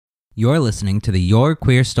You're listening to the Your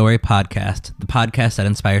Queer Story podcast, the podcast that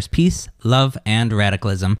inspires peace, love, and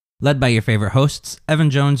radicalism, led by your favorite hosts, Evan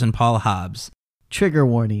Jones and Paul Hobbs. Trigger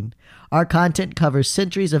warning. Our content covers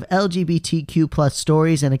centuries of LGBTQ plus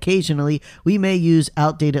stories, and occasionally we may use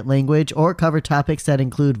outdated language or cover topics that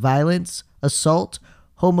include violence, assault,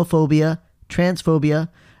 homophobia, transphobia,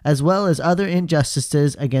 as well as other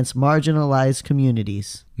injustices against marginalized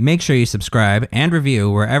communities. Make sure you subscribe and review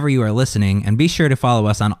wherever you are listening, and be sure to follow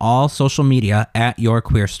us on all social media at Your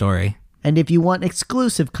Queer Story. And if you want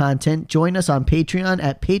exclusive content, join us on Patreon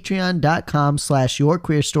at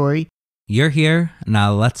patreon.com/yourqueerstory. You're here,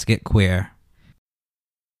 now let's get queer.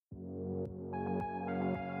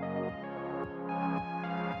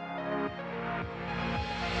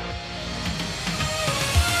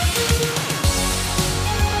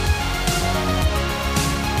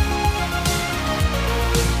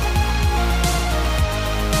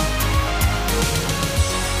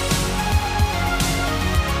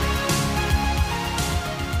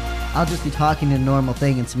 I'll just be talking a normal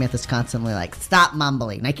thing, and Samantha's constantly like, "Stop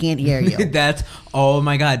mumbling. I can't hear you." That's, oh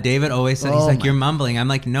my God, David always said, he's Oh like, my- you're mumbling. I'm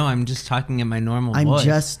like, no, I'm just talking in my normal I'm voice.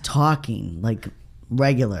 just talking like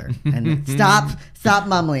regular. And stop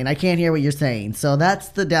mumbling. I can't hear what you're saying. So that's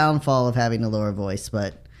the downfall of having a lower voice,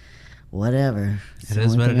 but whatever. It's It the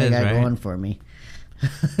is only what thing it I is, got right? going for me.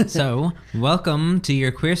 So, welcome to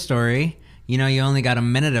Your Queer Story. You know, you only got a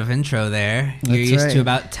minute of intro there. You're That's used right. to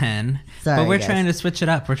about 10. Sorry, but we're guys. trying to switch it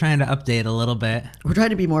up. We're trying to update a little bit. We're trying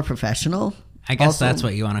to be more professional. I guess Also, that's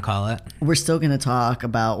what you want to call it. We're still going to talk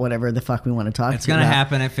about whatever the fuck we want to talk It's to going to about.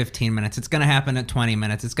 happen at 15 minutes. It's going to happen at 20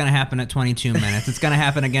 minutes. It's going to happen at 22 minutes. It's going to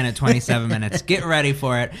happen again at 27 minutes. Get ready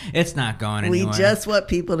for it. It's not going We anywhere. just want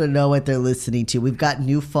people to know what they're listening to. We've got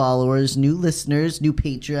new followers, new listeners, new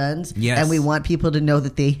patrons. Yes. And we want people to know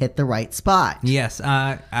that they hit the right spot. Yes,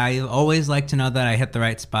 I always like to know that I hit the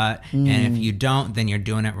right spot. And if you don't, then you're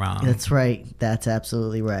doing it wrong. That's right. That's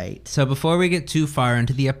absolutely right. So before we get too far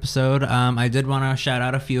into the episode, I did want to shout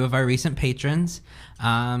out a few of our recent patrons.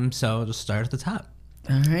 So just start at the top.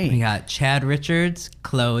 All right. We got Chad Richards,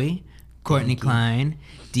 Chloe, Courtney Klein,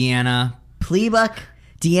 Deanna. Plebuck,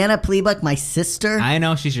 Deanna Plebuck, my sister. I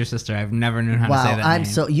know she's your sister. I've never known how to say Wow, that I'm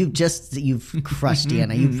name. so you've crushed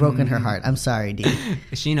Deanna. You've broken her heart. I'm sorry, Dee.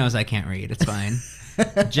 She knows I can't read. It's fine.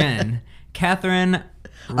 Jen, Catherine.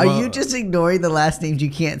 Are you just ignoring the last names you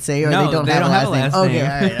can't say, or No, they don't they have don't a have last a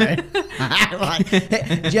last name? name. Okay, all right.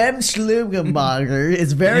 Jen Schlugenbacher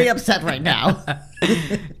is very upset right now.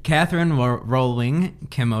 Catherine Rolwing,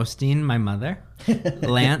 Kim Osteen, my mother.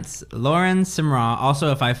 Lance, Lauren Simra.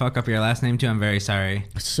 Also, if I fuck up your last name too, I'm very sorry.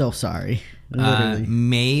 So sorry. Literally.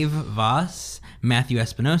 Maeve Voss, Matthew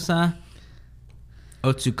Espinosa,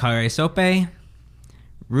 Otsukare Sope,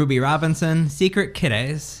 Ruby Robinson, Secret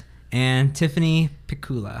Kiddes, and Tiffany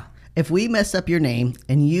Picula. If we mess up your name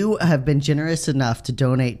and you have been generous enough to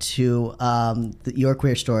donate to Your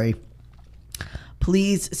Queer Story,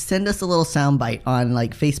 please send us a little soundbite on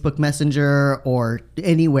like Facebook Messenger or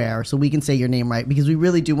anywhere so we can say your name right, because we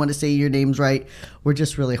really do want to say your names right. We're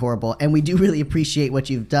just really horrible. And we do really appreciate what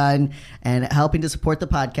you've done and helping to support the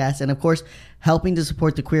podcast, and of course, helping to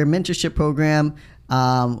support the Queer Mentorship Program.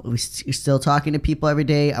 We're still talking to people every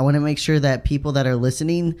day. I want to make sure that people that are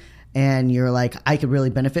listening and you're like, I could really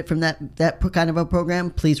benefit from that kind of a program,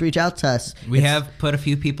 please reach out to us. We have put a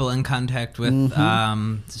few people in contact with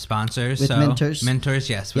sponsors. With mentors. Mentors,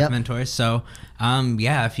 yes, with Yep. mentors. So,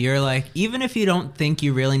 yeah, if you're like, even if you don't think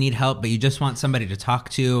you really need help, but you just want somebody to talk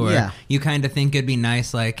to, or Yeah. you kind of think it'd be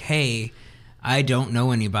nice, like, hey, I don't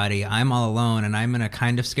know anybody. I'm all alone and I'm in a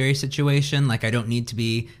kind of scary situation. Like, I don't need to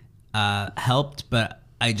be helped, but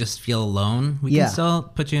I just feel alone. We Yeah. can still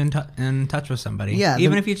put you in touch with somebody. Yeah,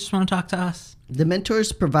 Even if you just want to talk to us. The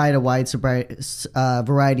mentors provide a wide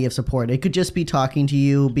variety of support. It could just be talking to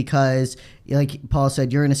you because, like Paul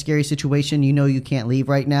said, you're in a scary situation. You know you can't leave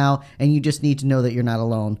right now, and you just need to know that you're not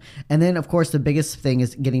alone. And then, of course, the biggest thing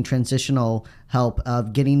is getting transitional help,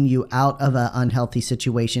 of getting you out of an unhealthy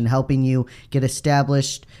situation, helping you get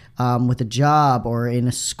established with a job or in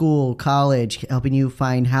a school, college, helping you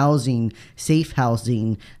find housing, safe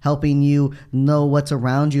housing, helping you know what's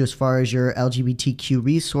around you as far as your LGBTQ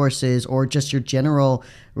resources or just your general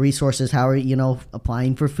resources. How are you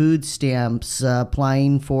applying for food stamps,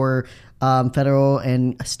 applying for federal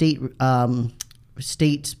and state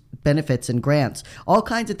benefits and grants, all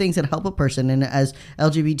kinds of things that help a person. And as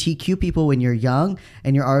LGBTQ people, when you're young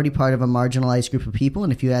and you're already part of a marginalized group of people,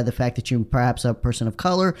 and if you add the fact that you're perhaps a person of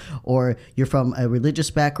color or you're from a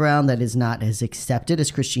religious background that is not as accepted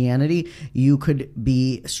as Christianity, you could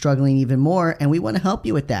be struggling even more, and we want to help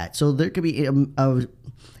you with that. So there could be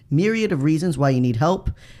myriad of reasons why you need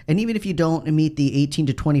help. And even if you don't meet the 18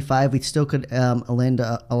 to 25, we still could lend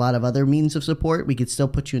a lot of other means of support. We could still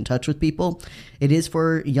put you in touch with people. It is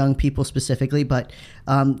for young people specifically, but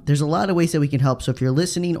there's a lot of ways that we can help. So if you're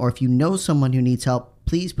listening or if you know someone who needs help,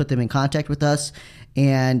 please put them in contact with us.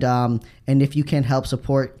 And if you can help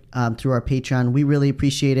support through our Patreon, we really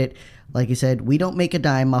appreciate it. Like I said, we don't make a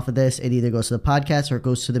dime off of this. It either goes to the podcast or it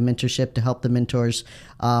goes to the mentorship to help the mentors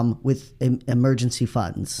with emergency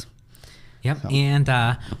funds. Yep. So. And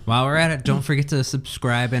while we're at it, don't forget to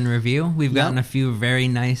subscribe and review. We've gotten a few very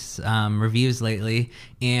nice reviews lately.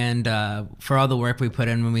 And for all the work we put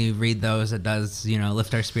in when we read those, it does,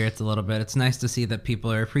 lift our spirits a little bit. It's nice to see that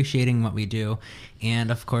people are appreciating what we do.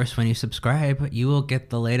 And of course, when you subscribe, you will get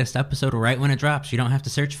the latest episode right when it drops. You don't have to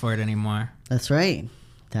search for it anymore. That's right.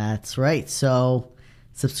 That's right. So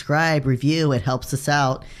subscribe, review. It helps us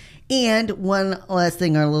out. And one last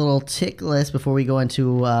thing, our little tick list before we go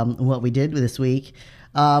into what we did this week.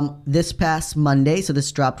 This past Monday, so this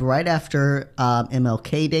dropped right after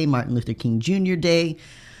MLK Day, Martin Luther King Jr. Day.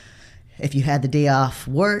 If you had the day off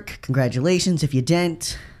work, congratulations. If you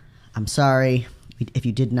didn't, I'm sorry. If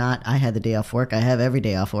you did not, I had the day off work. I have every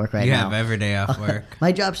day off work now. You have every day off work.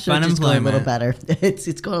 My job's just going a little better.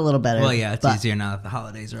 It's going a little better. Well, yeah, it's easier now that the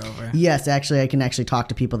holidays are over. Yes, actually, I can actually talk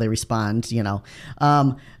to people. They respond,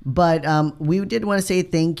 But we did want to say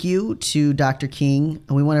thank you to Dr. King.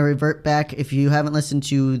 And we want to revert back. If you haven't listened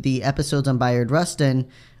to the episodes on Bayard Rustin,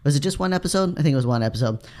 was it just one episode? I think it was one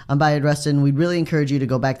episode on Bayard Rustin. We'd really encourage you to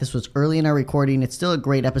go back. This was early in our recording. It's still a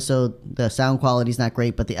great episode. The sound quality is not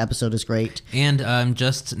great, but the episode is great. And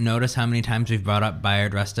just notice how many times we've brought up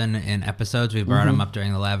Bayard Rustin in episodes. We brought him up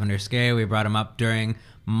during the Lavender Scare. We brought him up during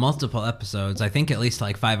multiple episodes. I think at least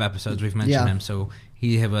like 5 episodes we've mentioned him. So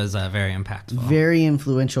he was very impactful. Very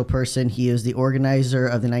influential person. He is the organizer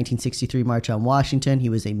of the 1963 March on Washington. He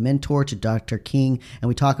was a mentor to Dr. King. And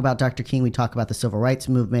we talk about Dr. King. We talk about the civil rights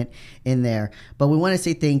movement in there. But we want to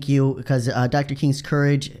say thank you because Dr. King's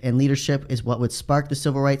courage and leadership is what would spark the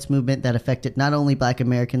civil rights movement that affected not only Black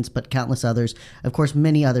Americans, but countless others. Of course,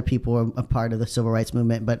 many other people were a part of the civil rights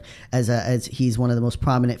movement, but as he's one of the most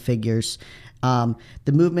prominent figures.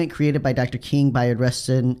 The movement created by Dr. King, Bayard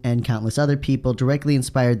Rustin, and countless other people directly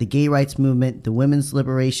inspired the gay rights movement, the women's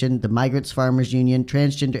liberation, the migrants farmers union,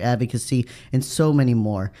 transgender advocacy, and so many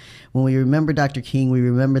more. When we remember Dr. King, we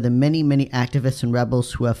remember the many, many activists and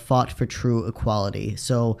rebels who have fought for true equality.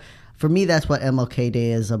 So for me, that's what MLK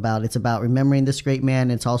Day is about. It's about remembering this great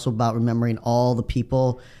man. It's also about remembering all the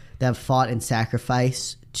people that have fought and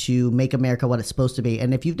sacrificed to make America what it's supposed to be.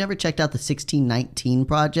 And if you've never checked out the 1619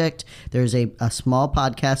 Project, there's a small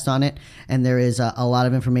podcast on it, and there is a lot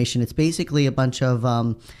of information. It's basically a bunch of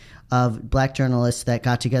Black journalists that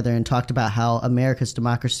got together and talked about how America's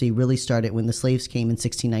democracy really started when the slaves came in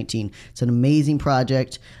 1619. It's an amazing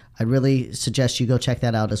project. I really suggest you go check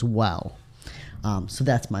that out as well. So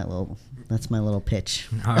that's my little pitch.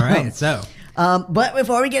 All right, so. But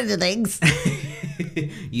before we get into things...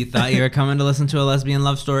 You thought you were coming to listen to a lesbian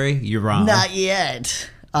love story? You're wrong. Not yet.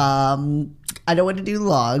 I don't want to do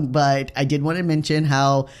long, but I did want to mention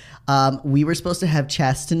how we were supposed to have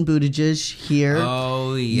Chasten Buttigieg here.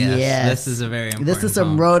 Oh, yes. This is a very important This is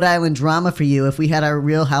some Rhode Island drama for you. If we had our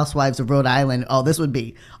Real Housewives of Rhode Island, this would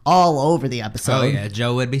be all over the episode. Oh, yeah.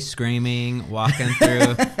 Joe would be screaming, walking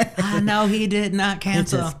through. No, he did not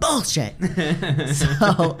cancel. It's bullshit.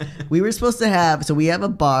 So we were supposed to have, we have a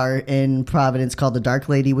bar in Providence called the Dark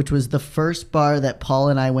Lady, which was the first bar that Paul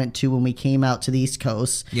and I went to when we came out to the East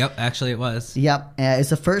Coast. Yep, actually it was. Yep. It's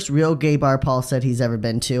the first real gay bar Paul said he's ever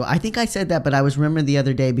been to. I think I said that, but I was remembering the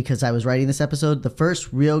other day because I was writing this episode. The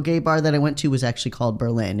first real gay bar that I went to was actually called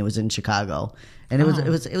Berlin. It was in Chicago. And it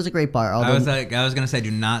was a great bar. I was going to say,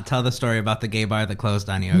 do not tell the story about the gay bar that closed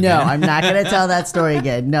on you again. No, I'm not going to tell that story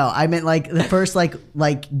again. No, I meant like the first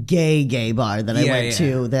like gay bar that I went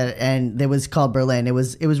to and it was called Berlin. It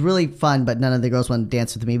was really fun, but none of the girls wanted to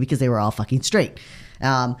dance with me because they were all fucking straight.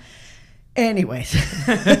 Anyways,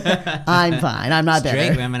 I'm fine. I'm not straight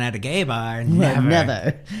better. Women at a gay bar.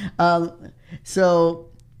 Never. So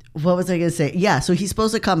what was I going to say? Yeah, so he's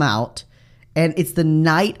supposed to come out. And it's the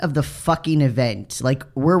night of the fucking event. Like,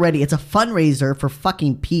 we're ready. It's a fundraiser for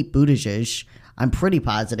fucking Pete Buttigieg. I'm pretty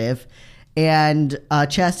positive. And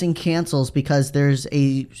Chasten cancels because there's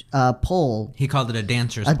a poll. He called it a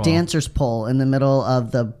dancer's poll. A dancer's poll in the middle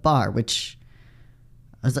of the bar, which...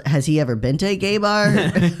 Has he ever been to a gay bar?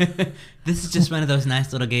 This is just one of those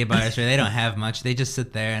nice little gay bars where they don't have much. They just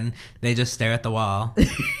sit there and they just stare at the wall.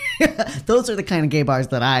 Those are the kind of gay bars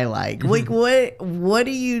that I like. Like, what are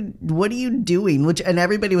you doing? And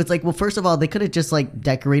everybody was like, well, first of all, they could have just like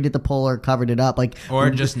decorated the pole or covered it up, like, or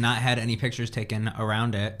just not had any pictures taken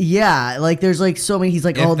around it. Yeah, like there's like so many. He's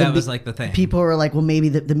like, If that was like the thing. People were like, well, maybe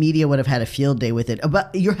the media would have had a field day with it.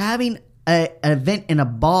 But you're having an event in a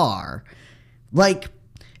bar, like.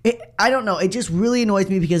 I don't know. It just really annoys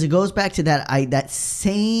me because it goes back to the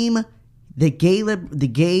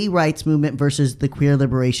gay rights movement versus the queer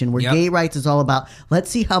liberation, where gay rights is all about, let's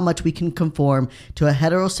see how much we can conform to a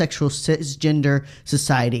heterosexual cisgender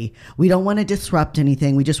society. We don't want to disrupt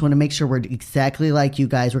anything. We just want to make sure we're exactly like you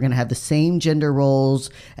guys. We're going to have the same gender roles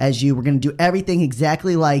as you. We're going to do everything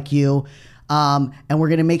exactly like you. And we're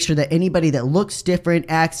going to make sure that anybody that looks different,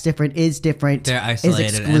 acts different, is different, they're isolated,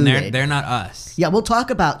 is excluded. and they're not us. Yeah, we'll talk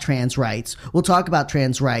about trans rights.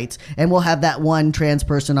 And we'll have that one trans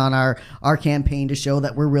person on our campaign to show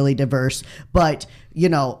that we're really diverse. But, you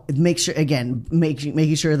know, make sure, again,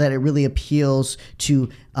 making sure that it really appeals to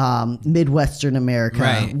Midwestern America,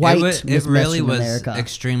 right. white It really was America.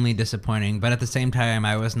 Extremely disappointing. But at the same time,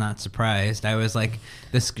 I was not surprised. I was like,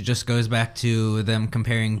 this just goes back to them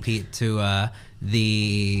comparing Pete to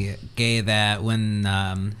the gay that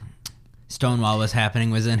when Stonewall was happening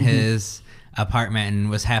was in his apartment and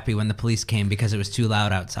was happy when the police came because it was too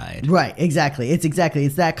loud outside. Right, exactly.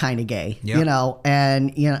 It's that kind of gay, you know,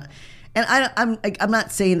 and you know. And I'm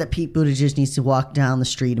not saying that Pete Buttigieg needs to walk down the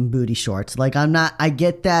street in booty shorts. Like, I'm not. I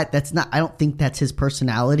get that. I don't think that's his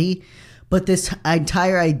personality. But this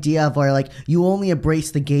entire idea of where, like, you only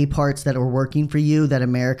embrace the gay parts that are working for you, that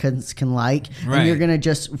Americans can like, and you're gonna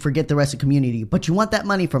just forget the rest of the community. But you want that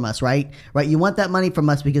money from us, right? Right? You want that money from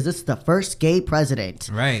us because this is the first gay president.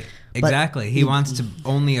 Right. Exactly. He wants to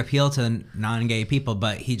only appeal to non-gay people,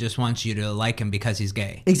 but he just wants you to like him because he's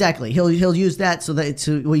gay. Exactly. He'll use that so that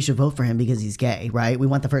you should vote for him because he's gay, right? We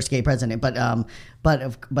want the first gay president, but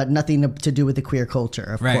nothing to do with the queer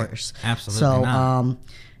culture, of course. Absolutely not.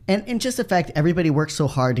 And just the fact everybody worked so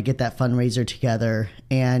hard to get that fundraiser together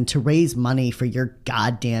and to raise money for your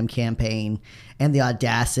goddamn campaign, and the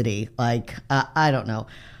audacity, like, I don't know.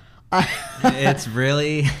 It's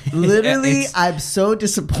really... Literally, I'm so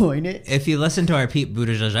disappointed. If you listen to our Pete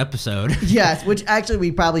Buttigieg episode... Yes, which actually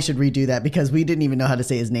we probably should redo that because we didn't even know how to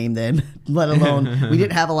say his name then, let alone... we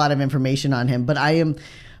didn't have a lot of information on him, But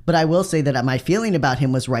I will say that my feeling about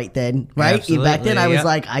him was right then, right? Absolutely, back then I was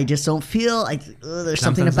like, I just don't feel like there's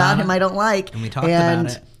something about him I don't like. And we talked about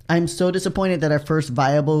it. I'm so disappointed that our first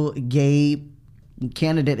viable gay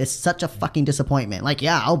candidate is such a fucking disappointment. Like,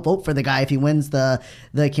 yeah, I'll vote for the guy if he wins the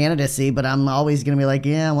candidacy, but I'm always going to be like,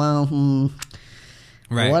 yeah, well,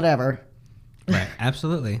 whatever. Right,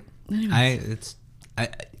 absolutely. I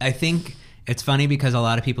think... It's funny because a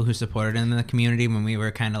lot of people who supported him in the community when we were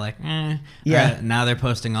kind of like, now they're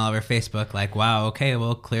posting all over Facebook like, wow, okay,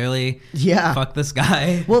 well, clearly, fuck this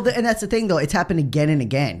guy. Well, and that's the thing, though. It's happened again and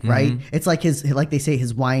again, right? It's like like they say,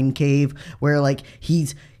 his wine cave, where like he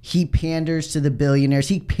panders to the billionaires.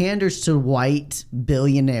 He panders to white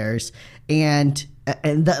billionaires, and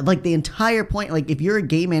like the entire point, like if you're a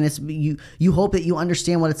gay man, it's you hope that you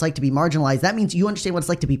understand what it's like to be marginalized. That means you understand what it's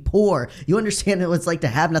like to be poor. You understand what it's like to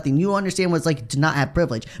have nothing. You understand what it's like to not have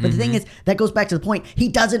privilege. But the thing is, that goes back to the point. He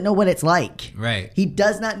doesn't know what it's like. Right. He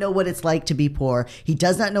does not know what it's like to be poor. He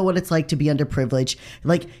does not know what it's like to be underprivileged.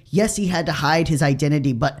 Like, yes, he had to hide his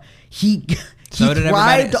identity, but he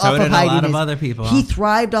thrived off of hiding a lot of other people. He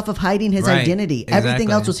thrived off of hiding his identity. Exactly.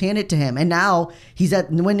 Everything else was handed to him, and now he's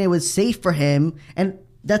when it was safe for him. And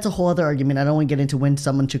that's a whole other argument. I don't want to get into when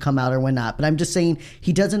someone should come out or when not. But I'm just saying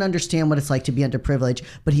he doesn't understand what it's like to be underprivileged,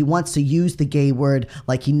 but he wants to use the gay word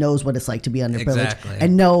like he knows what it's like to be underprivileged. Exactly.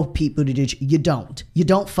 And no, Pete Buttigieg, you don't. You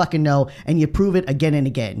don't fucking know, and you prove it again and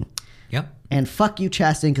again. Yep. And fuck you,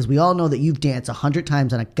 Chasten, because we all know that you've danced 100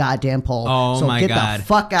 times on a goddamn pole. Oh, so my get God. the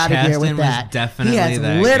fuck out of here with that. Was definitely he has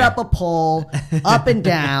that lit guy. up a pole up and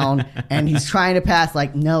down, and he's trying to pass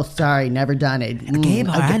like, no, sorry, never done it. A gay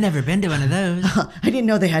bar? I never been to one of those. I didn't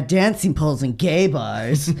know they had dancing poles in gay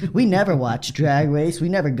bars. We never watch Drag Race. We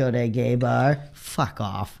never go to a gay bar. Fuck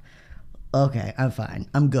off. Okay, I'm fine.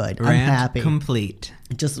 I'm good. I'm happy. Complete.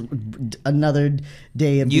 Just another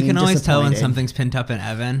day of being You can always tell when disappointed. something's pinned up in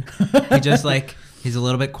Evan. He's a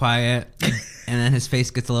little bit quiet, and then his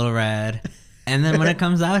face gets a little red, and then when it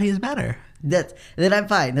comes out, he's better. Then I'm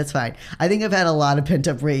fine. That's fine. I think I've had a lot of pent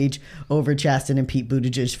up rage over Chasten and Pete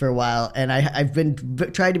Buttigieg for a while, and I've been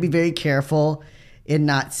trying to be very careful in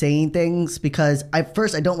not saying things because I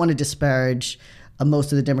don't want to disparage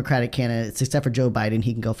most of the Democratic candidates, except for Joe Biden.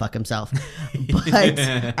 He can go fuck himself.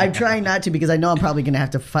 But I'm trying not to, because I know I'm probably going to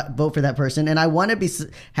have to vote for that person. And I want to be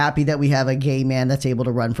happy that we have a gay man that's able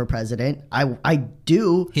to run for president. I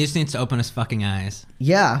do. He just needs to open his fucking eyes.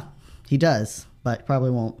 Yeah, he does, but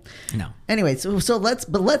probably won't. No. Anyway, so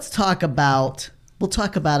let's talk about. We'll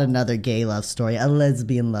talk about another gay love story, a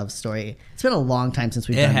lesbian love story. It's been a long time since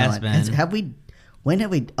we've done one. It has been. Have we? When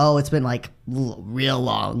have we? Oh, it's been like real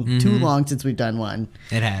long. Mm-hmm. Too long since we've done one.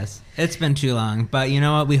 It has. It's been too long. But you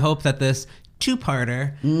know what? We hope that this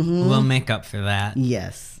two-parter will make up for that.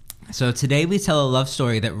 Yes. So today we tell a love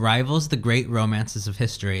story that rivals the great romances of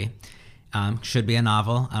history. Should be a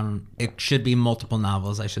novel. It should be multiple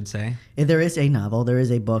novels, I should say. If there is a novel. There is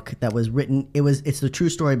a book that was written. It's the true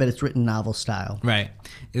story, but it's written novel style. Right.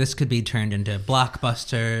 This could be turned into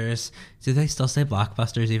blockbusters. Do they still say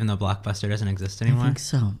blockbusters, even though Blockbuster doesn't exist anymore? I think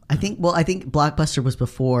so. I think Blockbuster was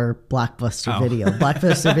before Blockbuster Video.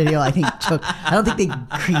 Blockbuster Video, I think I don't think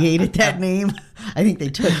they created that name. I think they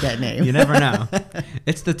took that name. You never know.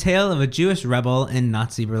 It's the tale of a Jewish rebel in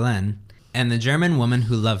Nazi Berlin and the German woman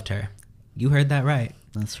who loved her. You heard that right.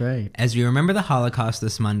 That's right. As we remember the Holocaust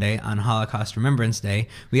this Monday on Holocaust Remembrance Day,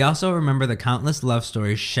 we also remember the countless love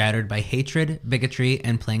stories shattered by hatred, bigotry,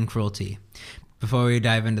 and plain cruelty. Before we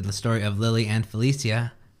dive into the story of Lily and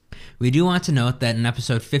Felicia, we do want to note that in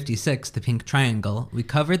episode 56, The Pink Triangle, we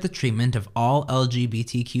covered the treatment of all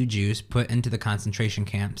LGBTQ Jews put into the concentration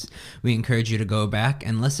camps. We encourage you to go back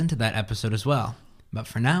and listen to that episode as well. But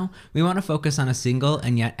for now, we want to focus on a single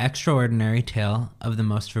and yet extraordinary tale of the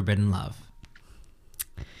most forbidden love.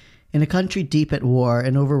 In a country deep at war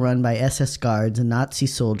and overrun by SS guards and Nazi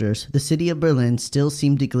soldiers, the city of Berlin still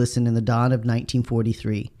seemed to glisten in the dawn of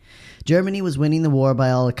 1943. Germany was winning the war by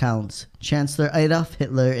all accounts. Chancellor Adolf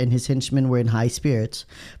Hitler and his henchmen were in high spirits.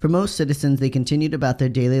 For most citizens, they continued about their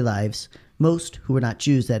daily lives. Most who were not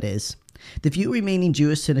Jews, that is. The few remaining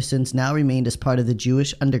Jewish citizens now remained as part of the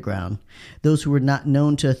Jewish underground. Those who were not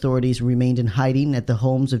known to authorities remained in hiding at the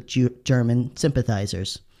homes of German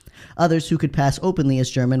sympathizers. Others who could pass openly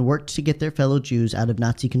as German worked to get their fellow Jews out of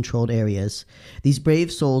Nazi-controlled areas. These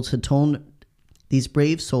brave souls had torn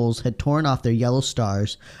off their yellow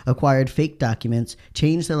stars, acquired fake documents,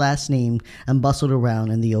 changed their last name, and bustled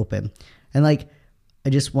around in the open. And I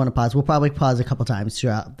just want to pause. We'll probably pause a couple times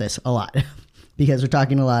throughout this, a lot. Because we're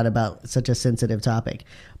talking a lot about such a sensitive topic.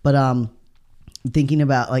 But thinking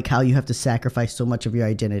about how you have to sacrifice so much of your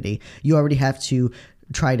identity. You already have to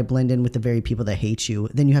try to blend in with the very people that hate you.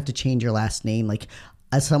 Then you have to change your last name.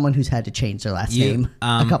 As someone who's had to change their last name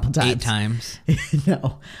a couple times. 8 times.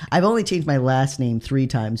 No. I've only changed my last name 3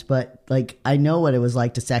 times. But I know what it was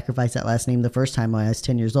like to sacrifice that last name the first time when I was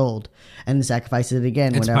 10 years old. And to sacrifice it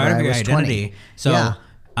again it's whenever part of I your was identity. 20. So yeah.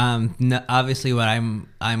 Obviously what I'm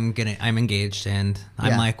engaged, and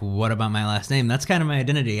I'm what about my last name? That's kind of my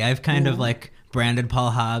identity. I've kind of branded Paul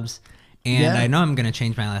Hobbs, and I know I'm going to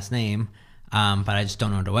change my last name, but I just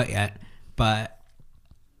don't know to what yet. But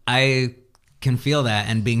I can feel that,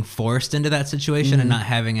 and being forced into that situation and not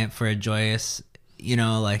having it for a joyous,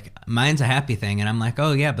 mine's a happy thing, and I'm like,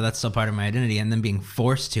 oh yeah, but that's still part of my identity, and then being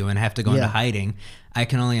forced to and have to go into hiding, I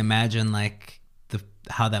can only imagine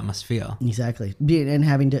how that must feel. Exactly. And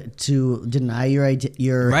having to deny your right,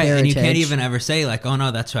 heritage. And you can't even ever say oh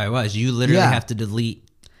no, that's who I was. You literally have to delete.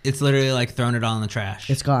 It's literally throwing it all in the trash.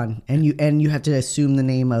 It's gone. And you have to assume the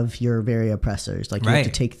name of your very oppressors. You have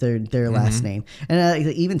to take their last name. And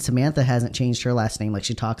even Samantha hasn't changed her last name.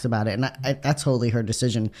 She talks about it. And that's totally her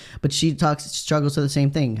decision. But she struggles with the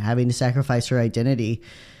same thing, having to sacrifice her identity.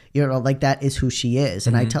 That is who she is.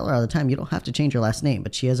 And I tell her all the time, you don't have to change your last name,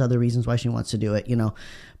 but she has other reasons why she wants to do it,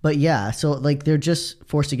 But yeah, so they're just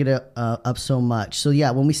forced to get up so much. So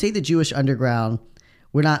yeah, when we say the Jewish underground,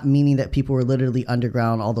 we're not meaning that people were literally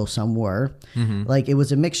underground, although some were. It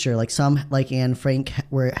was a mixture. Some, like Anne Frank,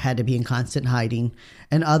 had to be in constant hiding,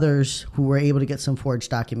 and others who were able to get some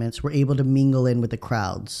forged documents were able to mingle in with the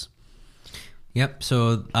crowds. Yep.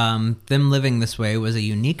 So them living this way was a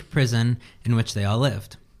unique prison in which they all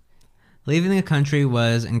lived. Leaving the country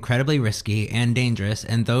was incredibly risky and dangerous,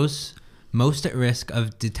 and those most at risk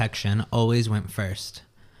of detection always went first,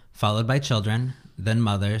 followed by children, then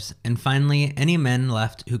mothers, and finally any men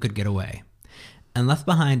left who could get away. And left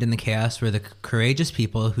behind in the chaos were the courageous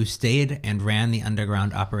people who stayed and ran the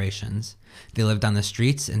underground operations. They lived on the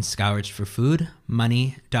streets and scourged for food,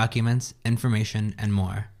 money, documents, information, and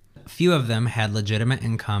more. Few of them had legitimate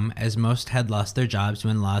income, as most had lost their jobs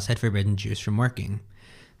when laws had forbidden Jews from working.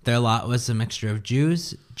 Their lot was a mixture of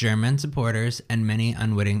Jews, German supporters, and many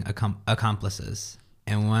unwitting accomplices.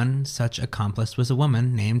 And one such accomplice was a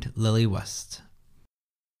woman named Lily West.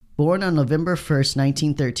 Born on November 1st,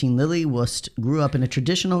 1913, Lily Wust grew up in a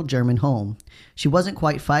traditional German home. She wasn't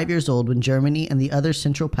quite 5 years old when Germany and the other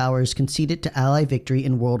Central Powers conceded to Allied victory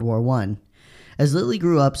in World War I. As Lily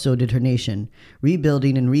grew up, so did her nation,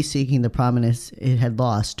 rebuilding and reseeking the prominence it had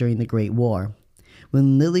lost during the Great War.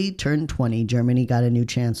 When Lily turned 20, Germany got a new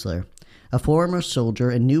chancellor, a former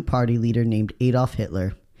soldier and new party leader named Adolf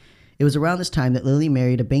Hitler. It was around this time that Lily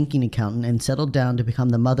married a banking accountant and settled down to become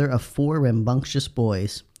the mother of 4 rambunctious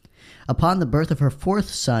boys. Upon the birth of her 4th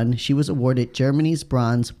son, she was awarded Germany's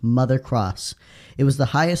Bronze Mother Cross. It was the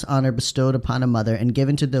highest honor bestowed upon a mother and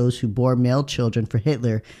given to those who bore male children for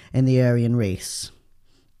Hitler and the Aryan race.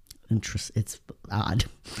 It's odd.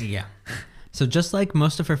 Yeah. So just like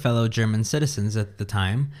most of her fellow German citizens at the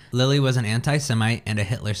time, Lily was an anti-Semite and a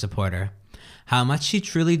Hitler supporter. How much she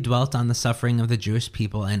truly dwelt on the suffering of the Jewish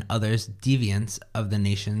people and others deviants of the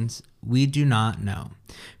nations, we do not know.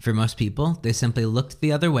 For most people, they simply looked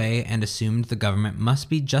the other way and assumed the government must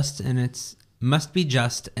be just in its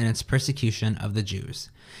persecution of the Jews.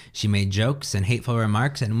 She made jokes and hateful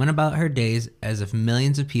remarks and went about her days as if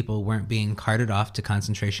millions of people weren't being carted off to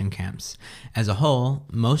concentration camps. As a whole,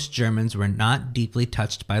 most Germans were not deeply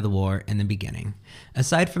touched by the war in the beginning.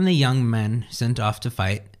 Aside from the young men sent off to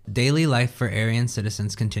fight, daily life for Aryan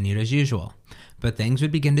citizens continued as usual. But things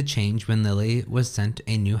would begin to change when Lily was sent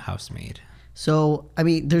a new housemaid. So, I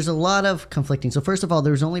mean, there's a lot of conflicting. So, first of all,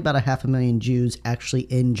 there's only about 500,000 Jews actually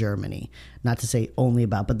in Germany. Not to say only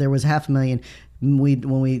about, but there was 500,000. When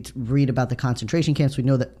we read about the concentration camps, we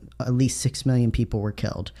know that at least 6 million people were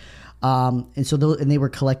killed. And they were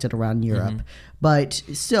collected around Europe. Mm-hmm. But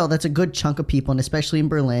still, that's a good chunk of people, and especially in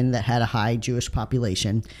Berlin that had a high Jewish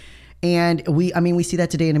population. And we see that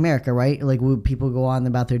today in America, right? Like people go on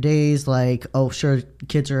about their days, like, oh, sure,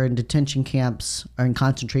 kids are in detention camps or in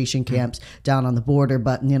concentration camps down on the border,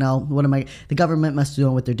 but the government must be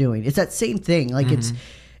doing what they're doing. It's that same thing. Like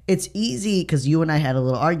it's easy, because you and I had a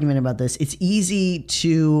little argument about this. It's easy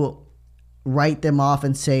to write them off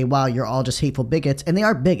and say, wow, you're all just hateful bigots. And they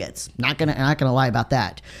are bigots. Not gonna lie about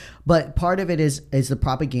that. But part of it is the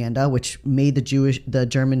propaganda, which made the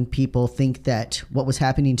German people think that what was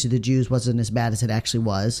happening to the Jews wasn't as bad as it actually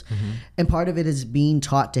was. Mm-hmm. And part of it is being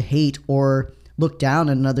taught to hate or look down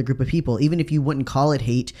on another group of people. Even if you wouldn't call it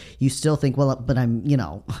hate, you still think, well, but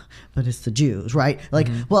but it's the Jews, right? Like,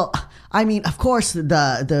 well, I mean, of course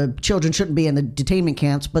the children shouldn't be in the detainment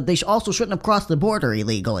camps, but they also shouldn't have crossed the border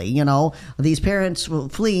illegally. These parents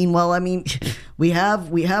fleeing. Well, I mean, we have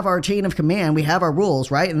our chain of command, we have our rules,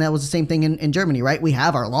 right? And that was the same thing in Germany, right? We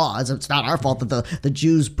have our laws. It's not our fault that the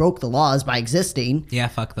Jews broke the laws by existing. Yeah,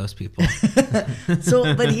 fuck those people.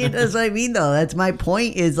 So, but that's what I mean, though. That's my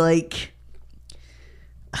point. Is like,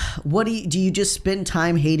 what do you just spend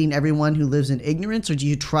time hating everyone who lives in ignorance, or do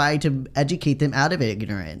you try to educate them out of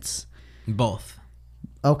ignorance? Both.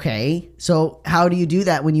 Okay, so how do you do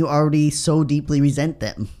that when you already so deeply resent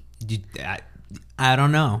them? I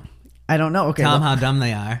don't know. Okay, tell them how dumb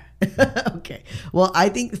they are. Okay, well, I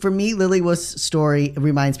think for me, Lily Wust's story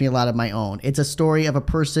reminds me a lot of my own. It's a story of a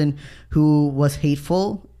person who was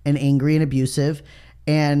hateful and angry and abusive,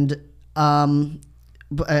 and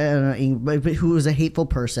who was a hateful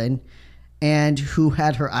person, and who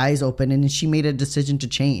had her eyes open, and she made a decision to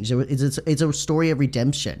change. It's a story of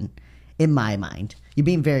redemption, in my mind. You're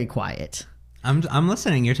being very quiet. I'm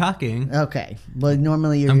listening. You're talking. Okay. Well,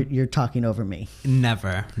 normally you're talking over me.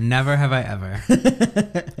 Never have I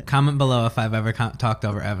ever. Comment below if I've ever talked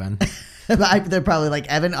over Evan. They're probably like,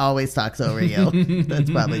 Evan always talks over you.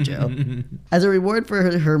 That's probably true. As a reward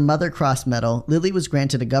for her Mother Cross medal, Lily was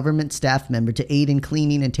granted a government staff member to aid in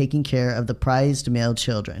cleaning and taking care of the prized male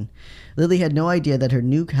children. Lily had no idea that her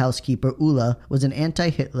new housekeeper, Ulla, was an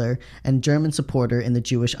anti-Hitler and German supporter in the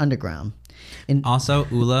Jewish underground. And also,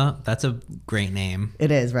 Ulla, that's a great name.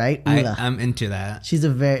 It is, right? Ulla. I'm into that. She's a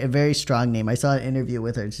very strong name. I saw an interview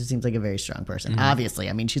with her. She seems like a very strong person. Mm-hmm. Obviously.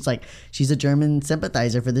 I mean, she's a German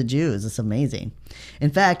sympathizer for the Jews. It's amazing. In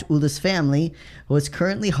fact, Ulla's family was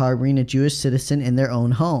currently harboring a Jewish citizen in their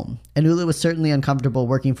own home. And Ulla was certainly uncomfortable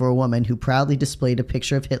working for a woman who proudly displayed a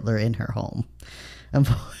picture of Hitler in her home.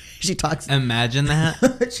 She talks. Imagine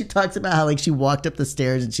that. She talks about how she walked up the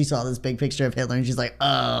stairs and she saw this big picture of Hitler and she's like,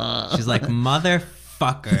 oh. She's like,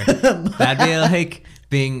 motherfucker. That'd be like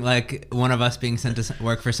being like one of us being sent to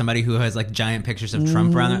work for somebody who has like giant pictures of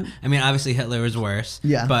Trump around there. I mean, obviously Hitler was worse.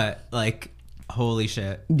 Yeah. But like, holy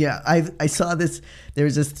shit. Yeah, I saw this. There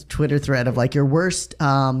was this Twitter thread of like your worst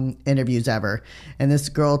interviews ever, and this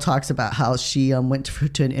girl talks about how she went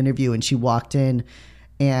to an interview and she walked in.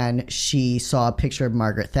 And she saw a picture of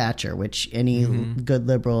Margaret Thatcher, which any good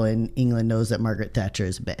liberal in England knows that Margaret Thatcher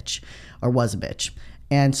is a bitch, or was a bitch.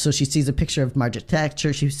 And so she sees a picture of Margaret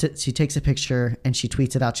Thatcher. She takes a picture and she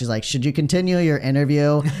tweets it out. She's like, should you continue your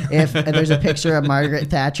interview if there's a picture of Margaret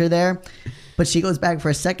Thatcher there? But she goes back for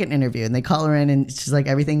a second interview and they call her in and she's like,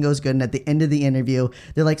 everything goes good. And at the end of the interview,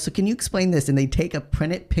 they're like, so can you explain this? And they take a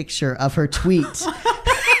printed picture of her tweet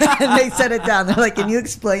and they set it down. They're like, can you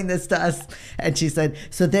explain this to us? And she said,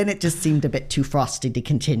 so then it just seemed a bit too frosty to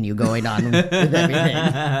continue going on with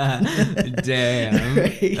everything. Damn.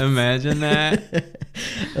 Right? Imagine that.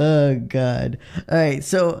 Oh, God. All right.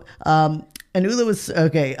 So, and Ulla was,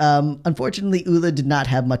 okay, unfortunately, Ulla did not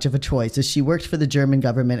have much of a choice as she worked for the German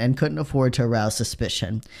government and couldn't afford to arouse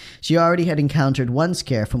suspicion. She already had encountered one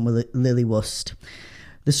scare from Lily Wust.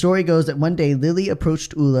 The story goes that one day Lily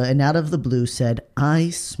approached Ulla and out of the blue said,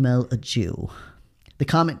 I smell a Jew. The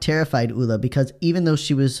comment terrified Ulla because even though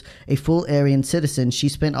she was a full Aryan citizen, she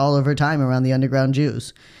spent all of her time around the underground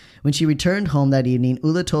Jews. When she returned home that evening,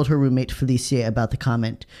 Ulla told her roommate Felicia about the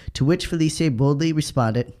comment, to which Felicia boldly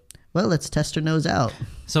responded, well, let's test her nose out.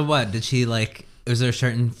 So what? Did she was there a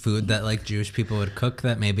certain food that Jewish people would cook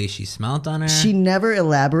that maybe she smelled on her? She never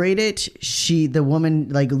elaborated. The woman,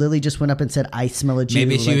 Lily just went up and said, I smell a Jew.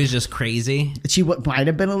 Maybe she was just crazy. She might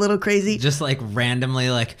have been a little crazy. Just randomly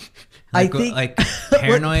I think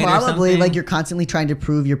paranoid probably or something? You're constantly trying to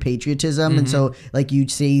prove your patriotism, and so you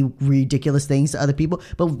say ridiculous things to other people.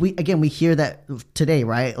 But we hear that today,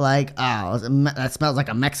 right? That smells like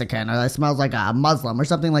a Mexican, or that smells like a Muslim, or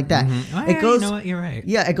something like that. Oh, yeah, you know what? You're right.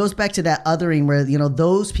 Yeah, it goes back to that othering where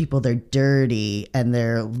those people, they're dirty and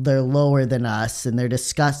they're lower than us and they're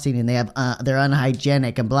disgusting and they're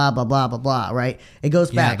unhygienic and blah blah blah blah blah. Right? It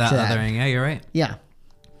goes back to that othering. Yeah, you're right. Yeah.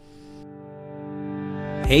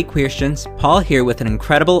 Hey Queerstians, Paul here with an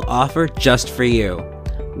incredible offer just for you.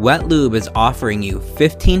 Wet Lube is offering you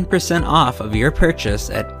 15% off of your purchase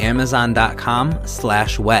at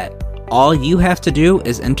amazon.com/wet. All you have to do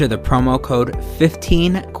is enter the promo code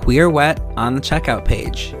 15QueerWet on the checkout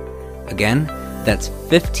page. Again, that's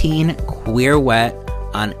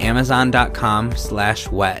 15QueerWet on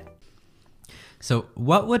amazon.com/wet. So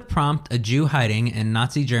what would prompt a Jew hiding in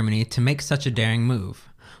Nazi Germany to make such a daring move?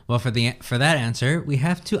 Well, for that answer, we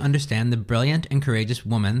have to understand the brilliant and courageous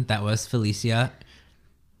woman that was Felicia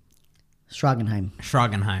Schrogenheim.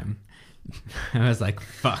 I was like,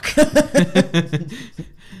 fuck.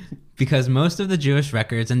 Because most of the Jewish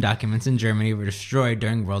records and documents in Germany were destroyed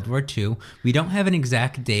during World War II, we don't have an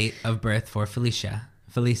exact date of birth for Felicia.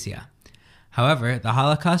 However, the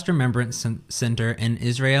Holocaust Remembrance Center in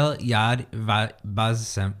Israel, Yad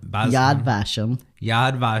Vashem,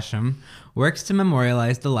 works to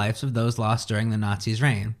memorialize the lives of those lost during the Nazis'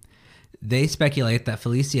 reign. They speculate that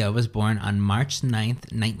Felicia was born on March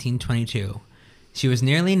 9th, 1922. She was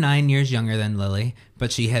nearly 9 years younger than Lily,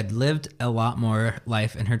 but she had lived a lot more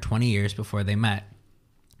life in her 20 years before they met.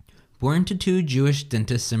 Born to two Jewish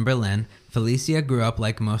dentists in Berlin, Felicia grew up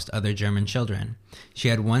like most other German children. She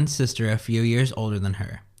had one sister a few years older than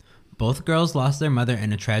her. Both girls lost their mother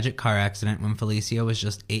in a tragic car accident when Felicia was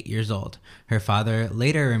just 8 years old. Her father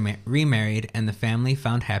later remarried, and the family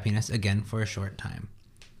found happiness again for a short time.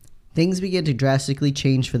 Things began to drastically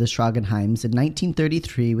change for the Schrogenheims in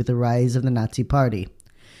 1933 with the rise of the Nazi Party.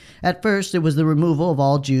 At first, it was the removal of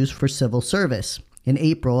all Jews for civil service in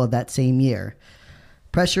April of that same year.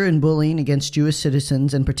 Pressure and bullying against Jewish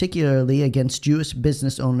citizens, and particularly against Jewish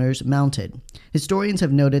business owners, mounted. Historians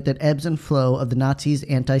have noted that ebbs and flow of the Nazis'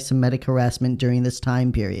 anti-Semitic harassment during this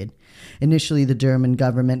time period. Initially, the German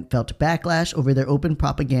government felt backlash over their open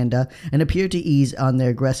propaganda and appeared to ease on their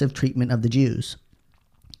aggressive treatment of the Jews.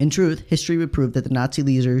 In truth, history would prove that the Nazi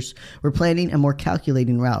leaders were planning a more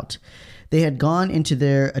calculating route. They had gone into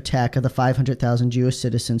their attack of the 500,000 Jewish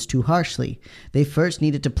citizens too harshly. They first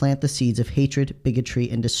needed to plant the seeds of hatred, bigotry,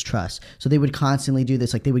 and distrust. So they would constantly do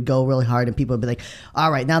this. They would go really hard and people would be like,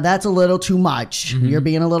 all right, now that's a little too much. Mm-hmm. You're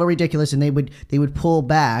being a little ridiculous. And they would pull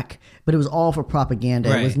back, but it was all for propaganda.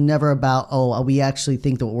 Right. It was never about, we actually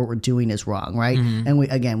think that what we're doing is wrong, right? Mm-hmm. And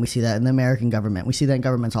we see that in the American government. We see that in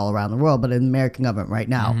governments all around the world, but in the American government right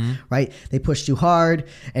now, right? They push too hard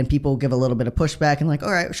and people give a little bit of pushback and all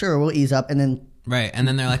right, sure, we'll ease up. And then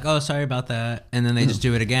they're like, oh, sorry about that, and then they just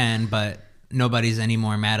do it again, but nobody's any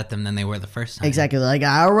more mad at them than they were the first time. Exactly.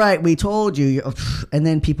 All right, we told you, and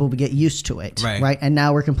then people get used to it, right? And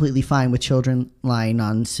now we're completely fine with children lying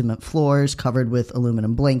on cement floors covered with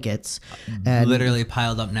aluminum blankets and literally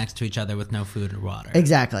piled up next to each other with no food or water.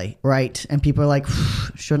 Exactly, right? And people are like,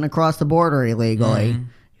 shouldn't have crossed the border illegally. You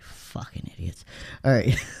fucking idiots. All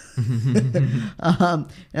right. All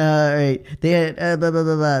right. They had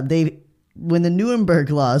when the Nuremberg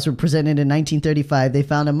laws were presented in 1935, they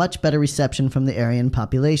found a much better reception from the Aryan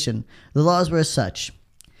population. The laws were as such: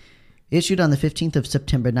 Issued on the 15th of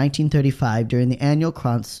September 1935 during the annual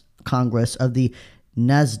Congress of the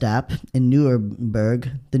NSDAP in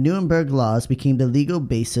Nuremberg, the Nuremberg Laws became the legal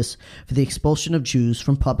basis for the expulsion of Jews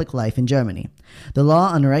from public life in Germany. The law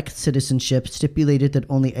on Reich citizenship stipulated that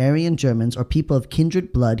only Aryan Germans or people of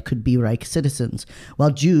kindred blood could be Reich citizens,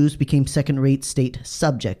 while Jews became second-rate state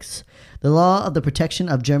subjects. The law of the protection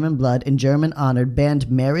of German blood and German honor banned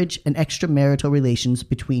marriage and extramarital relations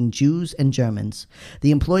between Jews and Germans,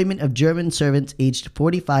 the employment of German servants aged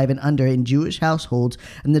 45 and under in Jewish households,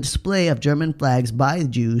 and the display of German flags by the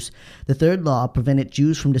Jews. The third law prevented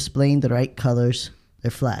Jews from displaying the Reich colors,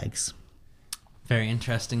 their flags. Very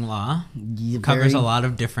interesting law. Covers a lot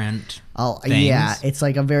of different things. Yeah, it's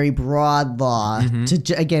like a very broad law.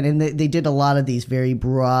 Again, and they did a lot of these very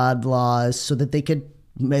broad laws so that they could...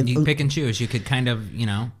 You pick and choose. You could kind of,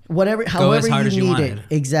 however as hard as you needed. wanted.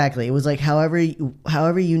 Exactly. It was like however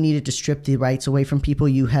you needed to strip the rights away from people.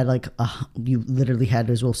 You had you literally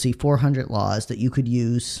had, as we'll see, 400 laws that you could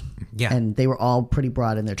use. Yeah, and they were all pretty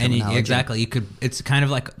broad in their terminology. Exactly. You could. It's kind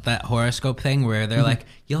of like that horoscope thing where they're like,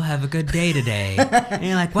 "You'll have a good day today," and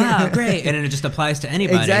you're like, "Wow, great!" And it just applies to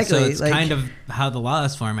anybody. Exactly. So it's kind of how the law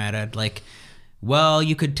is formatted. Like, well,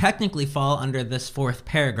 you could technically fall under this fourth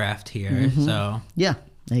paragraph here. So yeah.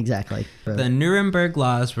 Exactly. The Nuremberg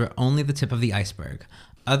laws were only the tip of the iceberg.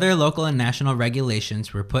 Other local and national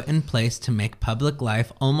regulations were put in place to make public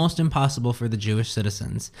life almost impossible for the Jewish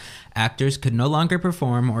citizens. Actors could no longer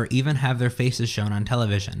perform or even have their faces shown on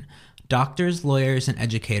television. Doctors, lawyers, and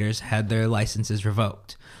educators had their licenses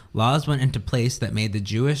revoked. Laws went into place that made the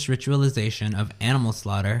Jewish ritualization of animal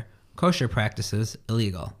slaughter, kosher practices,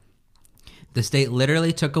 illegal. The state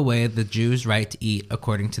literally took away the Jews' right to eat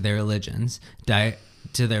according to their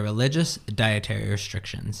religious dietary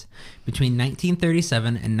restrictions. Between 1937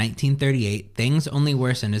 and 1938, things only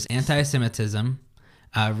worsened as anti-Semitism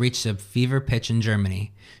reached a fever pitch in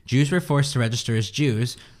Germany. Jews were forced to register as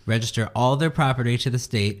Jews, register all their property to the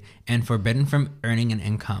state, and forbidden from earning an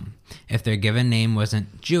income. If their given name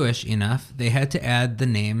wasn't Jewish enough, they had to add the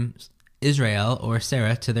names Israel or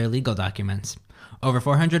Sarah to their legal documents. Over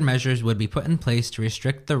 400 measures would be put in place to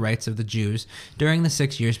restrict the rights of the Jews during the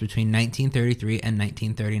 6 years between 1933 and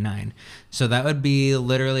 1939. So that would be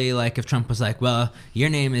literally like if Trump was like, well,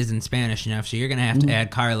 your name isn't Spanish enough, so you're going to have to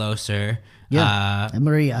add Carlos or and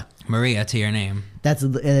Maria to your name. That's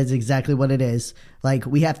exactly what it is. Like,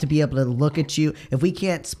 we have to be able to look at you. If we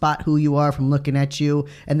can't spot who you are from looking at you,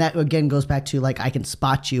 and that again goes back to like, I can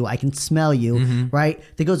spot you, I can smell you, right?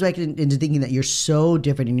 That goes back into thinking that you're so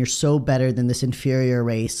different and you're so better than this inferior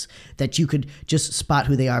race that you could just spot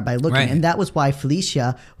who they are by looking. Right. And that was why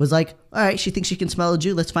Felicia was like, all right, she thinks she can smell a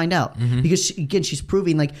Jew. Let's find out. Because she's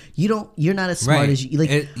proving like you're not as smart as you.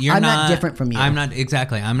 Like, I'm not different from you. I'm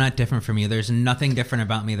not different from you. There's nothing different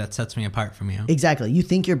about me that sets me apart from you. Exactly. You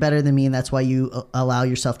think you're better than me, and that's why you allow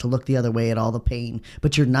yourself to look the other way at all the pain.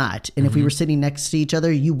 But you're not. And if we were sitting next to each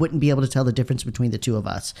other, you wouldn't be able to tell the difference between the two of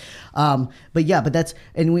us. But that's,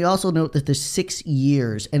 and we also note that there's 6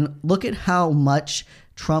 years, and look at how much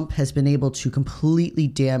Trump has been able to completely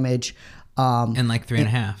damage. In like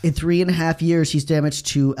 3.5. In 3.5 years, he's damaged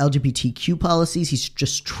to LGBTQ policies. He's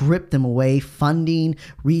just stripped them away. Funding,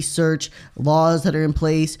 research, laws that are in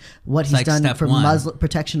place. What he's done for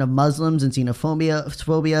protection of Muslims and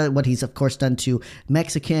xenophobia. What he's of course done to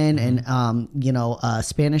Mexican and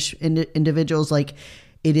Spanish individuals. Like,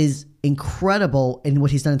 it is incredible in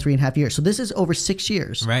what he's done in 3.5 years. So this is over 6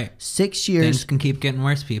 years. Right. 6 years. Things can keep getting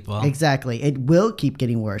worse, people. Exactly. It will keep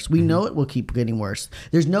getting worse. We know it will keep getting worse.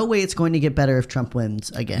 There's no way it's going to get better if Trump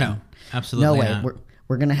wins again. No, absolutely no way. Not.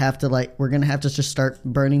 We're gonna have to just start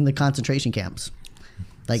burning the concentration camps.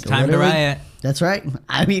 Like, it's time to riot. That's right.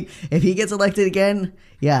 I mean, if he gets elected again,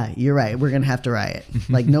 yeah, you're right. We're gonna have to riot.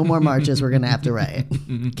 Like, no more marches. We're gonna have to riot.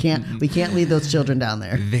 We can't leave those children down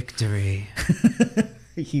there. Victory.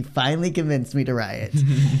 He finally convinced me to riot.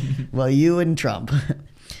 Well, you and Trump.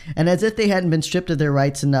 And as if they hadn't been stripped of their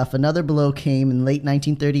rights enough, another blow came in late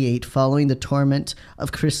 1938 following the torment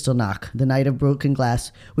of Kristallnacht, the Night of Broken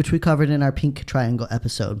Glass, which we covered in our Pink Triangle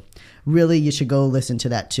episode. Really, you should go listen to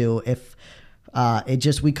that too. If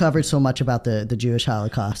we covered so much about the Jewish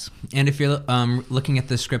Holocaust. And if you're looking at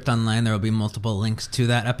the script online, there will be multiple links to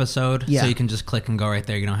that episode. Yeah. So you can just click and go right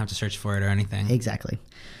there. You don't have to search for it or anything. Exactly.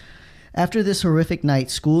 After this horrific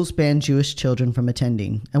night, schools banned Jewish children from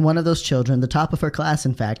attending, and one of those children, the top of her class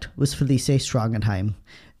in fact, was Felice Strongenheim.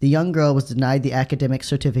 The young girl was denied the academic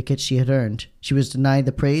certificate she had earned. She was denied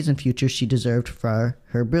the praise and future she deserved for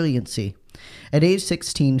her brilliancy. At age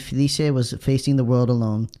 16, Felice was facing the world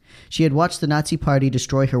alone. She had watched the Nazi Party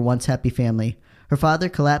destroy her once happy family. Her father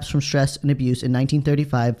collapsed from stress and abuse in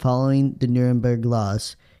 1935 following the Nuremberg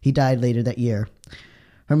laws. He died later that year.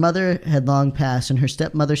 Her mother had long passed, and her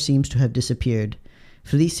stepmother seems to have disappeared.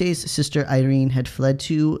 Felicia's sister Irene had fled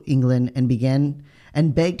to England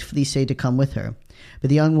and begged Felicia to come with her, but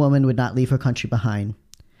the young woman would not leave her country behind.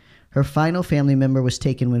 Her final family member was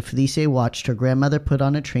taken when Felicia watched her grandmother put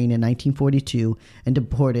on a train in 1942 and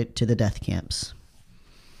deported to the death camps.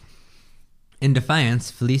 In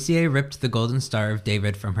defiance, Felicia ripped the Golden Star of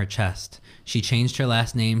David from her chest. She changed her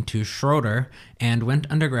last name to Schroeder and went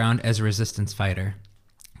underground as a resistance fighter.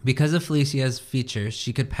 Because of Felicia's features,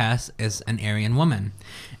 she could pass as an Aryan woman,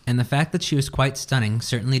 and the fact that she was quite stunning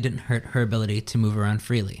certainly didn't hurt her ability to move around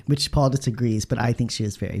freely. Which Paul disagrees, but I think she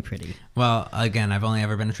is very pretty. Well, again, I've only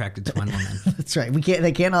ever been attracted to one woman. That's right.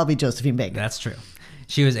 They can't all be Josephine Baker. That's true.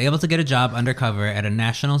 She was able to get a job undercover at a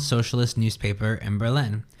National Socialist newspaper in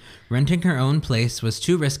Berlin. Renting her own place was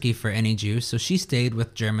too risky for any Jew, so she stayed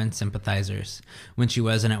with German sympathizers. When she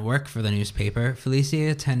wasn't at work for the newspaper,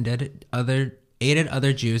 Felicia aided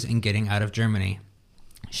other Jews in getting out of Germany.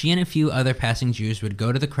 She and a few other passing Jews would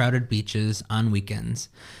go to the crowded beaches on weekends.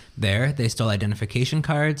 There, they stole identification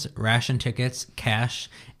cards, ration tickets, cash,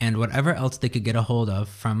 and whatever else they could get a hold of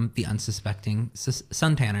from the unsuspecting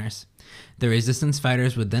suntanners. The resistance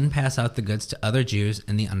fighters would then pass out the goods to other Jews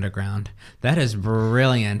in the underground. That is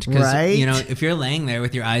brilliant. Because, right? If you're laying there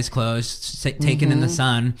with your eyes closed, taken in the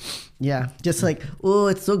sun. Yeah, just like, oh,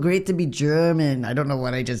 it's so great to be German. I don't know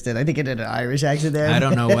what I just did. I think I did an Irish accent there. I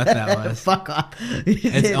don't know what that was. Fuck off.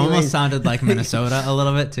 It almost sounded like Minnesota a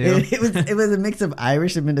little bit, too. It was a mix of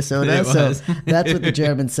Irish and Minnesota, so that's what the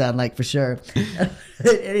Germans sound like for sure.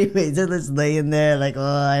 Anyway, so let's lay in there like,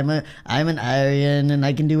 oh, I'm an Aryan and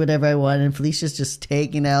I can do whatever I want. And Felicia's just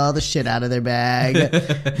taking all the shit out of their bag.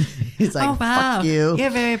 He's like, oh, wow. Fuck you. You're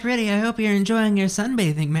very pretty. I hope you're enjoying your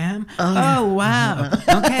sunbathing, ma'am. Oh, wow.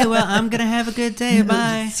 Okay, well, I'm going to have a good day.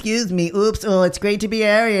 Bye. Excuse me. Oops. Oh, it's great to be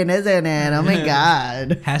Aryan, isn't it? Oh, my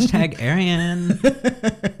God. Hashtag Aryan.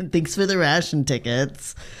 Thanks for the ration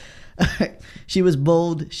tickets. She was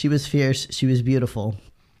bold. She was fierce. She was beautiful.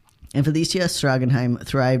 And Felicia Stragenheim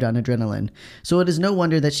thrived on adrenaline, so it is no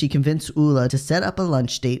wonder that she convinced Ulla to set up a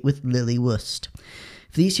lunch date with Lily Wust.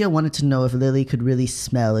 Felicia wanted to know if Lily could really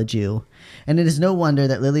smell a Jew, and it is no wonder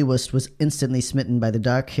that Lily Wust was instantly smitten by the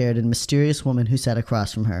dark-haired and mysterious woman who sat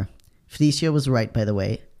across from her. Felicia was right, by the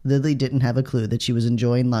way. Lily didn't have a clue that she was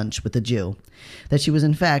enjoying lunch with a Jew, that she was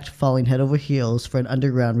in fact falling head over heels for an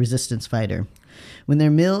underground resistance fighter. When their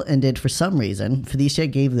meal ended for some reason, Felicia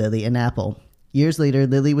gave Lily an apple. Years later,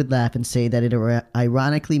 Lily would laugh and say that it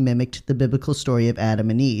ironically mimicked the biblical story of Adam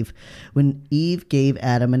and Eve, when Eve gave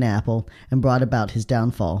Adam an apple and brought about his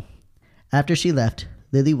downfall. After she left,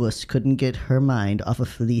 Lily Wust couldn't get her mind off of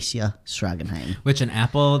Felicia Stragenheim. Which an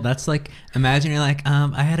apple, that's like, imagine you're like,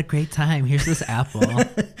 I had a great time. Here's this apple.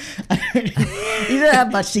 You didn't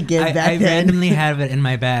have much to give back I then. randomly have it in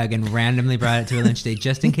my bag and randomly brought it to a lunch date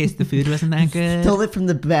just in case the food wasn't that good. Stole it from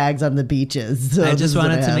the bags on the beaches. So I just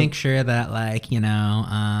wanted to make sure that, like,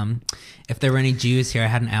 if there were any Jews here, I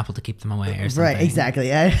had an apple to keep them away or something. Right,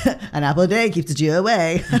 exactly. An apple a day keeps a Jew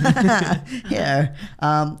away. Here.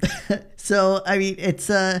 So, I mean,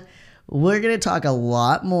 we're going to talk a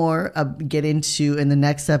lot more, get into in the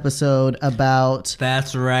next episode about...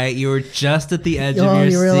 That's right. You were just at the edge of your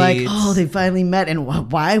you were seats. like, oh, they finally met. And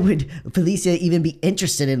why would Felicia even be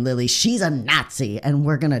interested in Lily? She's a Nazi. And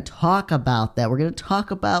we're going to talk about that. We're going to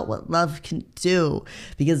talk about what love can do.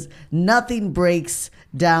 Because nothing breaks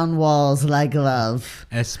down walls like love.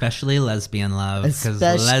 Especially lesbian love. Because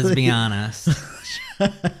let's be honest.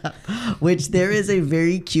 Which there is a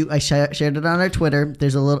very cute. I shared it on our Twitter.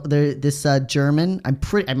 There's this German.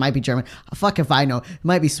 I might be German. Fuck if I know. It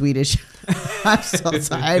might be Swedish. I'm so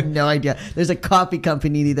sorry. I have no idea. There's a coffee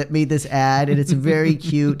company that made this ad, and it's very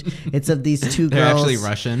cute. It's of these two girls. They're actually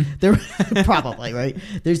Russian. They're probably right.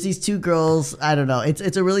 There's these two girls. I don't know.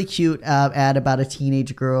 It's a really cute ad about a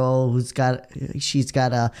teenage girl she's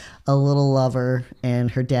got a little lover, and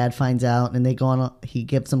her dad finds out, and they go on. He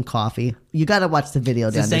gives them coffee. You got to watch the video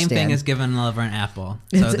to understand. It's the same thing as giving a lover an apple.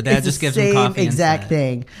 So the dad just gives him coffee exact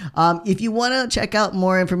instead. Thing. If you want to check out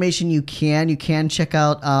more information, you can check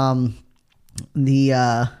out A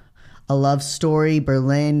Love Story,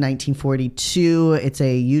 Berlin, 1942. It's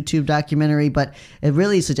a YouTube documentary, but it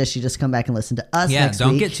really suggests you just come back and listen to us next week.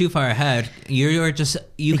 Don't get too far ahead. You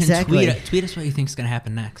Exactly. can tweet us what you think is going to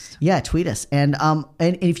happen next. Yeah, tweet us. And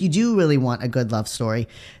if you do really want a good love story,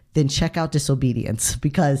 then check out Disobedience,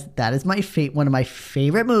 because that is one of my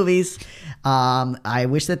favorite movies. I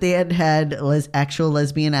wish that they had actual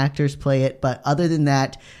lesbian actors play it, but other than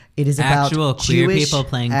that, It is about actual queer Jewish people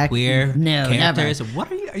playing queer No, characters. never.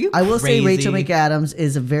 What are you? Are you? I will say crazy? Rachel McAdams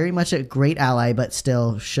is very much a great ally, but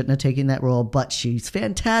still shouldn't have taken that role. But she's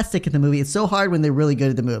fantastic in the movie. It's so hard when they're really good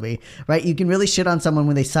at the movie, right? You can really shit on someone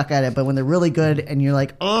when they suck at it, but when they're really good and you're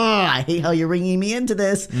like, oh, I hate how you're bringing me into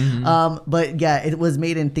this. But yeah, it was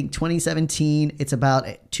made in, I think, 2017. It's about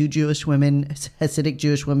two Jewish women, Hasidic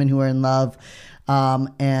Jewish women who are in love.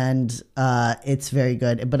 And it's very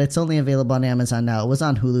good, but it's only available on Amazon now. It was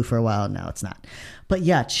on Hulu for a while. Now it's not. But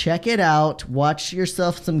yeah, check it out. Watch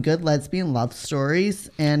yourself some good lesbian love stories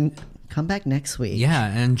and come back next week. Yeah,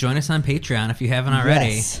 and join us on Patreon if you haven't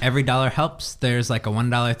already. Yes. Every dollar helps. There's like a $1,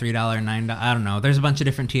 $3, $9. I don't know. There's a bunch of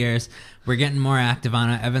different tiers. We're getting more active on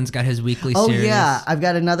it. Evan's got his weekly series. Oh yeah, I've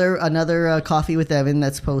got another Coffee with Evan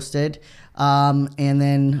that's posted. And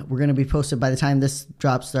then we're going to be posted by the time this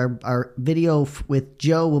drops. Our video with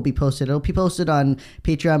Joe will be posted. It'll be posted on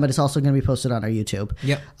Patreon, but it's also going to be posted on our YouTube.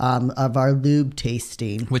 Yep. Of our lube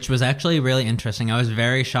tasting. Which was actually really interesting. I was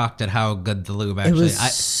very shocked at how good the lube actually. It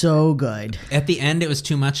was so good. At the end, it was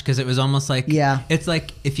too much because it was almost like it's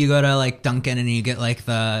like if you go to like Dunkin' and you get like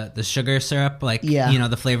the sugar syrup, like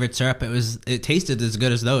the flavored syrup. It tasted as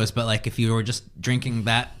good as those, but like if you were just drinking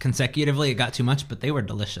that consecutively, it got too much. But they were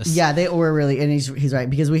delicious. Yeah, they were really, and he's right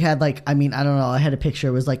because we had like I don't know. I had a picture.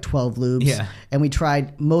 It was like 12 lubes. Yeah, and we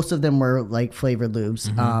tried. Most of them were like flavored lubes.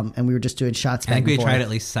 And we were just doing shots. I think we tried at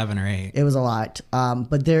least 7 or 8. It was a lot.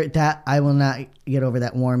 But that I will not get over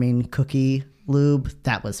that warming cookie lube.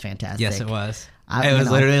 That was fantastic. Yes, it was. It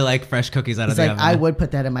was literally like fresh cookies out of the oven. I would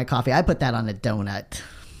put that in my coffee. I put that on a donut.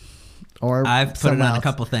 Or I've put it on a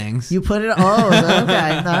couple things. You put it. Oh,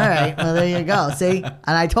 okay. All right. Well, there you go. See, and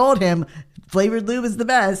I told him flavored lube is the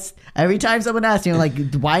best. Every time someone asks me, I'm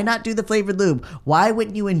like, why not do the flavored lube? Why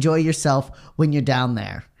wouldn't you enjoy yourself when you're down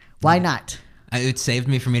there? Why not? It saved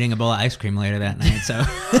me from eating a bowl of ice cream later that night. So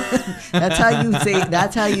that's how you say.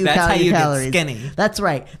 That's how you count your calories. Get skinny. That's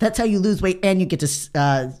right. That's how you lose weight and you get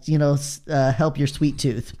to help your sweet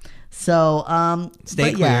tooth. So,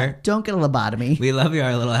 stay clear. Yeah, don't get a lobotomy. We love you,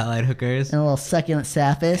 our little allied hookers. And a little succulent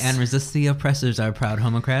sapphists. And resist the oppressors, our proud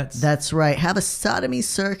homocrats. That's right. Have a sodomy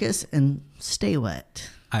circus and stay wet.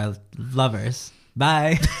 Our lovers.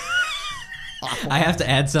 Bye. I have to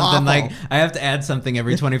add something I have to add something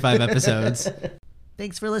every 25 episodes.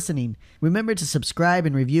 Thanks for listening. Remember to subscribe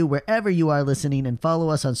and review wherever you are listening and follow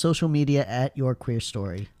us on social media at Your Queer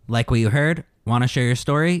Story. Like what you heard? Want to share your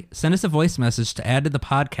story? Send us a voice message to add to the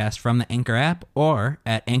podcast from the Anchor app or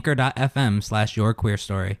at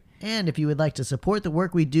anchor.fm/yourqueerstory. And if you would like to support the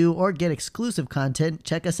work we do or get exclusive content,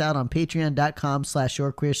 check us out on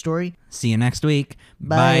patreon.com/yourqueerstory. See you next week.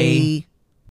 Bye.